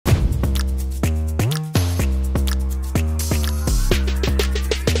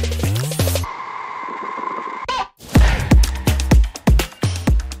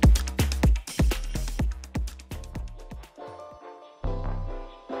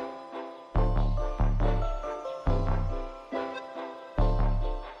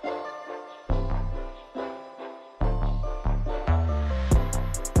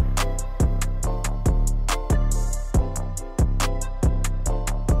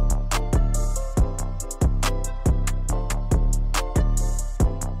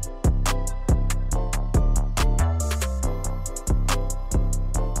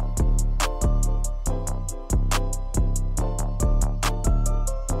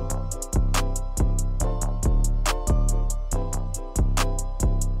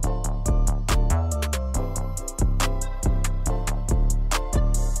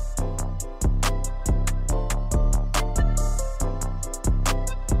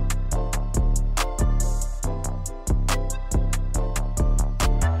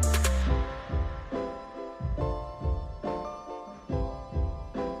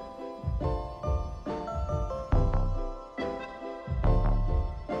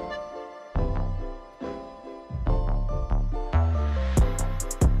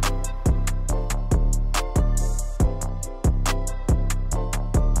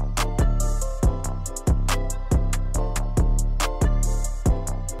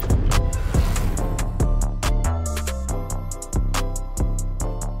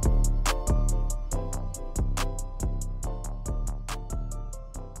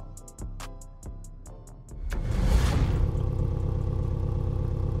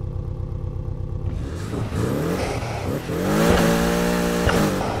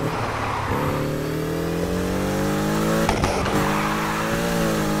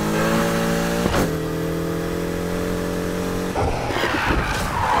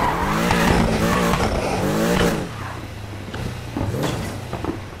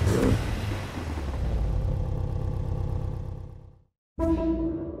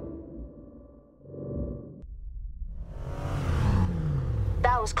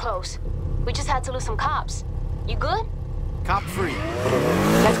was close. We just had to lose some cops. You good? Cop free.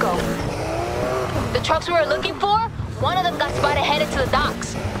 Let's go. The trucks we were looking for, one of them got spotted headed to the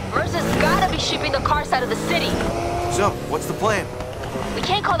docks. Mercer's gotta be shipping the cars out of the city. So, what's the plan? We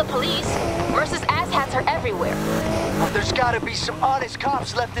can't call the police. Mercer's asshats are everywhere. Well, there's gotta be some honest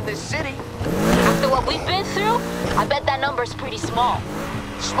cops left in this city. After what we've been through, I bet that number's pretty small.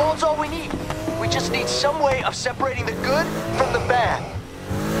 Small's all we need. We just need some way of separating the good from the bad.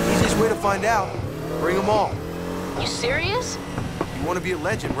 Easiest way to find out. Bring them all. You serious? You want to be a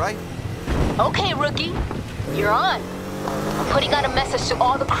legend, right? Okay, rookie. You're on. I'm putting out a message to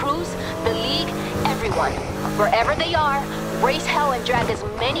all the crews, the league, everyone. Wherever they are, raise hell and drag as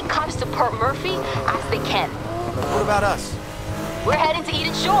many cops to Port Murphy as they can. What about us? We're heading to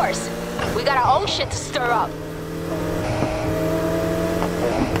Eden Shores. We got our own shit to stir up.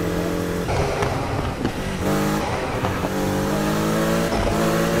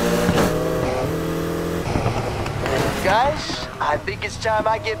 Guys, I think it's time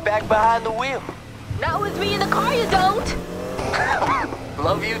I get back behind the wheel. Not with me in the car, you don't.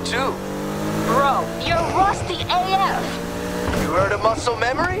 Love you too. Bro, you're rusty AF. You heard of muscle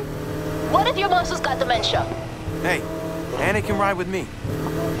memory? What if your muscles got dementia? Hey, Anna can ride with me.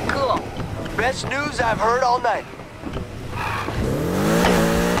 Cool. Best news I've heard all night.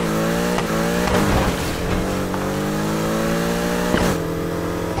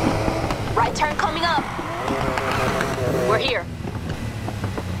 Right turn coming up. We're here.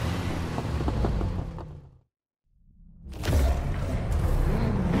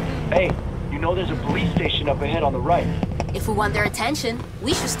 Hey, you know there's a police station up ahead on the right. If we want their attention,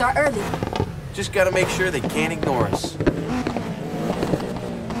 we should start early. Just gotta make sure they can't ignore us.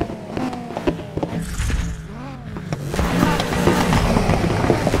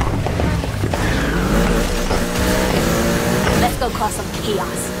 Let's go cause some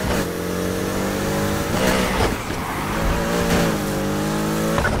chaos.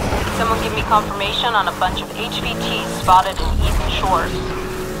 Someone give me confirmation on a bunch of HVTs spotted in Eden Shores.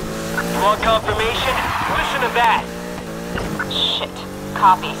 You want confirmation? Listen to that! Shit.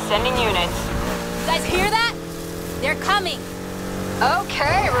 Copy. Sending units. You guys hear that? They're coming.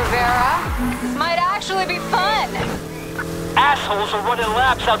 Okay, Rivera. This might actually be fun. Assholes are running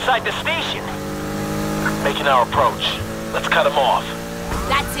laps outside the station. Making our approach. Let's cut them off.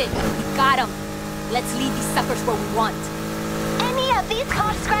 That's it. We got them. Let's lead these suckers where we want. Any of these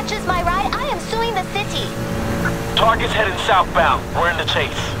car scratches my ride, I am suing the city. Target's heading southbound. We're in the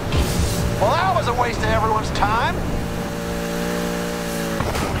chase. Well, that was a waste of everyone's time.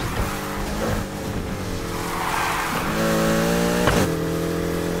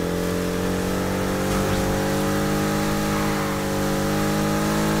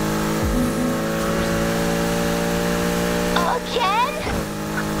 Again?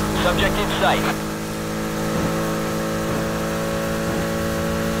 Subject in sight.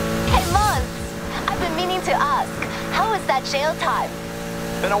 Hey, Mons. I've been meaning to ask, how is that jail time?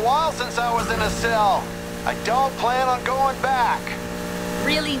 Been a while since I was in a cell. I don't plan on going back.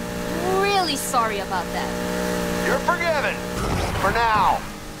 Really, really sorry about that. You're forgiven. For now.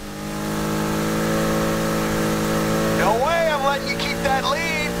 No way I'm letting you keep that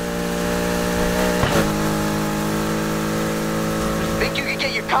lead. Think you could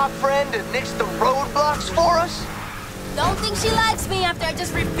get your cop friend to nix the roadblocks for us? Don't think she likes me after I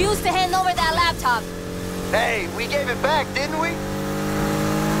just refused to hand over that laptop. Hey, we gave it back, didn't we?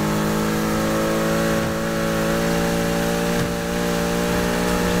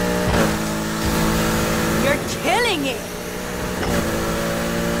 You're killing it!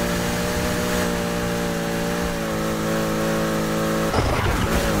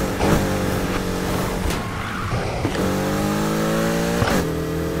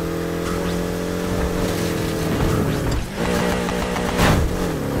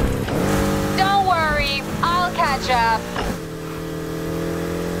 Don't worry, I'll catch up.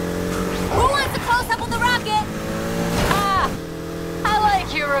 Who wants to close up on the rocket? Ah, I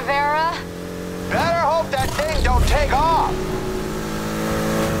like you, Rivera. Better hope that thing don't take off.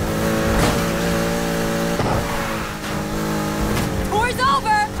 Tour's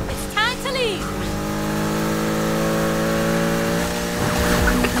over! It's time to leave!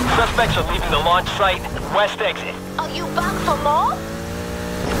 Suspects are leaving the launch site. West exit. Are you back for more?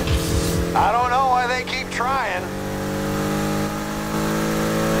 I don't know why they keep trying.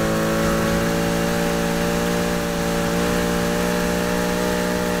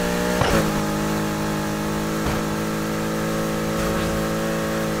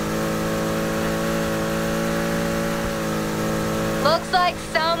 Looks like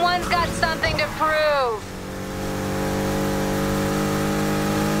someone's got something to prove.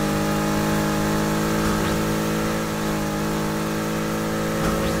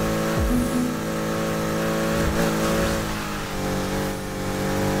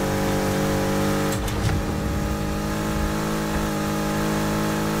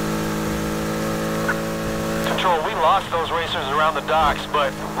 Patrol, we lost those racers around the docks,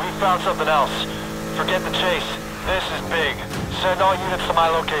 but we found something else. Forget the chase. This is big. Send all units to my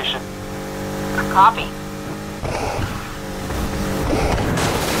location. Copy.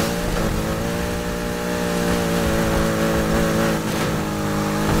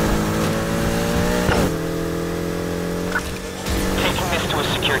 Taking this to a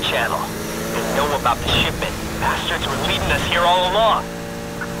secure channel. They know about the shipment. Bastards were leading us here all along.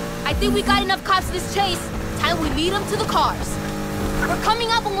 I think we got enough cops for this chase. Time we lead them to the cars. We're coming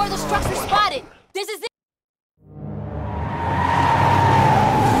up on where those trucks were spotted. This is it.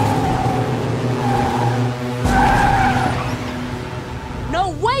 No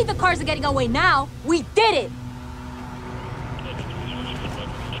way the cars are getting away now. We did it.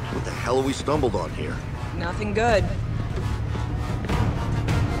 What the hell have we stumbled on here? Nothing good.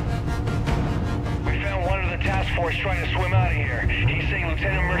 We found one of the task force trying to swim out of here. He's saying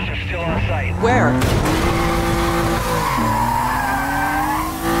Lieutenant Mercer's still on site. Where?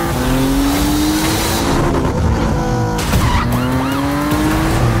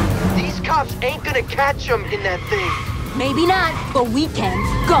 These cops ain't gonna catch him in that thing. Maybe not, but we can.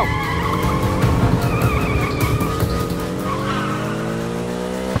 Go.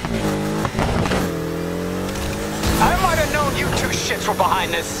 I might have known you two shits were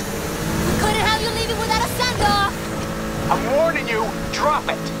behind this. We couldn't have you leaving without a send-off. I'm warning you, drop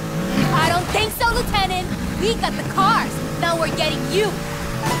it. I don't think so, Lieutenant. We got the cars. Now we're getting you.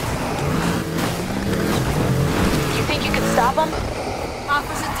 You think you can stop them?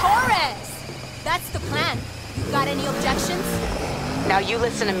 Officer Torres! That's the plan. You got any objections? Now you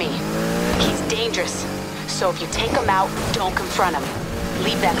listen to me. He's dangerous. So if you take him out, don't confront him.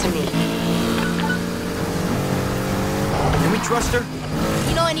 Leave that to me. Can we trust her?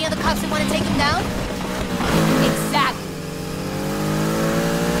 You know any other cops that want to take him down? Exactly.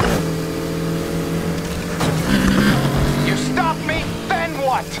 You stop me, then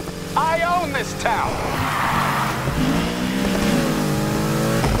what? I own this town.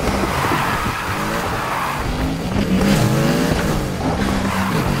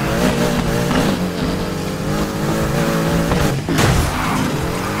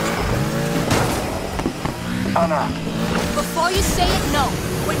 Anna. Before you say it, no.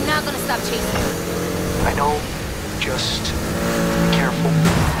 We're not gonna stop chasing. I know. Just be careful.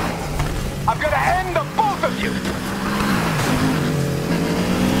 I'm gonna end the both of you!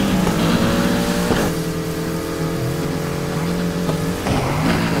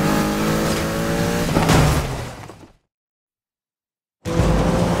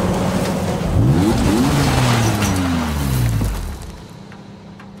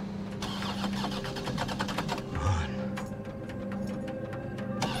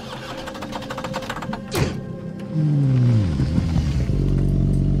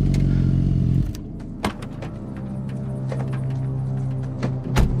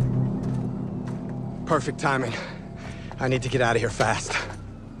 Perfect timing. I need to get out of here fast.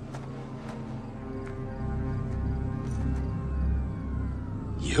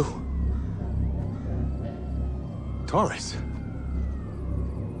 You? Torres?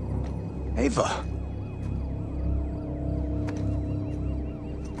 Ava?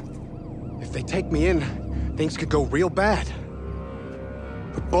 If they take me in, things could go real bad.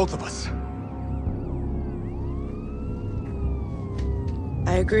 For both of us.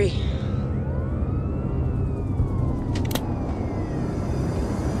 I agree.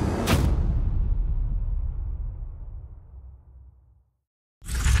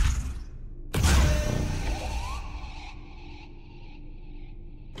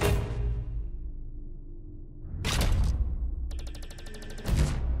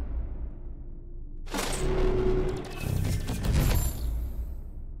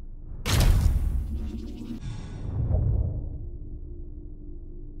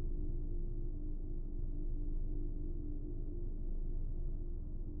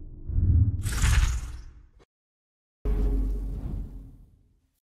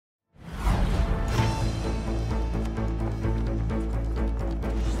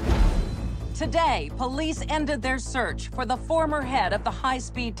 Today, police ended their search for the former head of the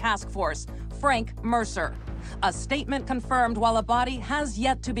high-speed task force, Frank Mercer. A statement confirmed while a body has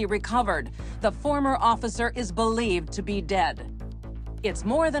yet to be recovered. The former officer is believed to be dead. It's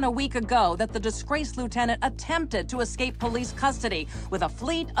more than a week ago that the disgraced lieutenant attempted to escape police custody with a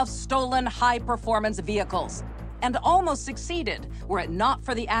fleet of stolen high-performance vehicles, and almost succeeded were it not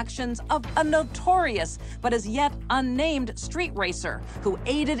for the actions of a notorious but as yet unnamed street racer who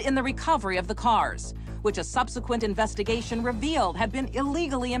aided in the recovery of the cars, which a subsequent investigation revealed had been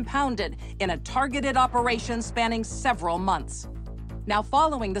illegally impounded in a targeted operation spanning several months. Now,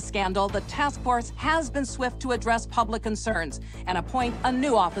 following the scandal, the task force has been swift to address public concerns and appoint a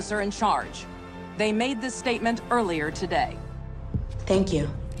new officer in charge. They made this statement earlier today. Thank you.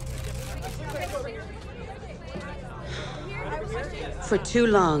 For too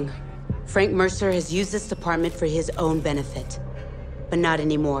long, Frank Mercer has used this department for his own benefit. But not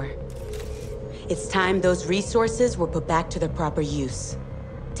anymore. It's time those resources were put back to their proper use,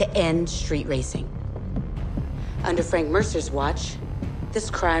 to end street racing. Under Frank Mercer's watch, this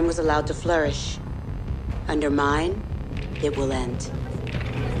crime was allowed to flourish. Under mine, it will end.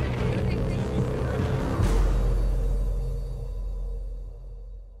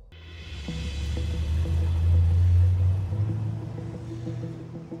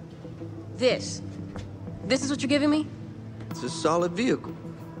 This is what you're giving me? It's a solid vehicle.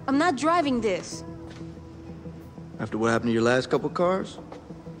 I'm not driving this. After what happened to your last couple cars,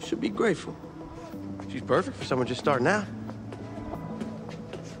 you should be grateful. She's perfect for someone just starting out.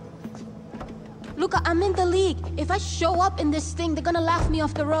 Luca, I'm in the league. If I show up in this thing, they're gonna laugh me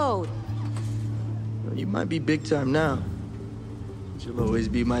off the road. Well, you might be big time now. But you'll always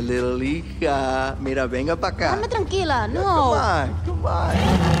be my little hija. Mira, venga pa' acá. Dame tranquila, no. Come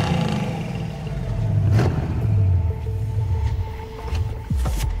on.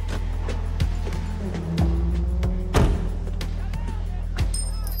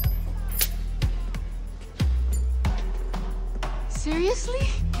 Seriously?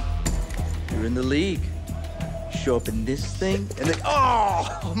 You're in the league. Show up in this thing, and then,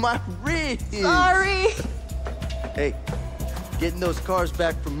 oh, my wrist! Sorry! Hey, getting those cars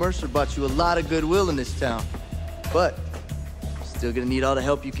back from Mercer bought you a lot of goodwill in this town. But, you're still gonna need all the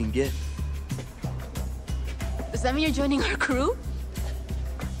help you can get. Does that mean you're joining our crew?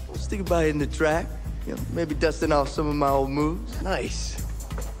 I was thinking about hitting the track. You know, maybe dusting off some of my old moves. Nice.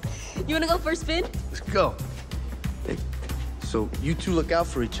 You wanna go for a spin? Let's go. Hey, so you two look out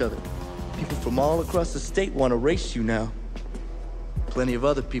for each other. People from all across the state want to race you now. Plenty of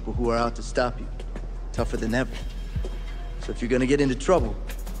other people who are out to stop you. Tougher than ever. So if you're gonna get into trouble,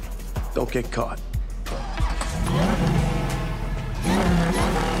 don't get caught.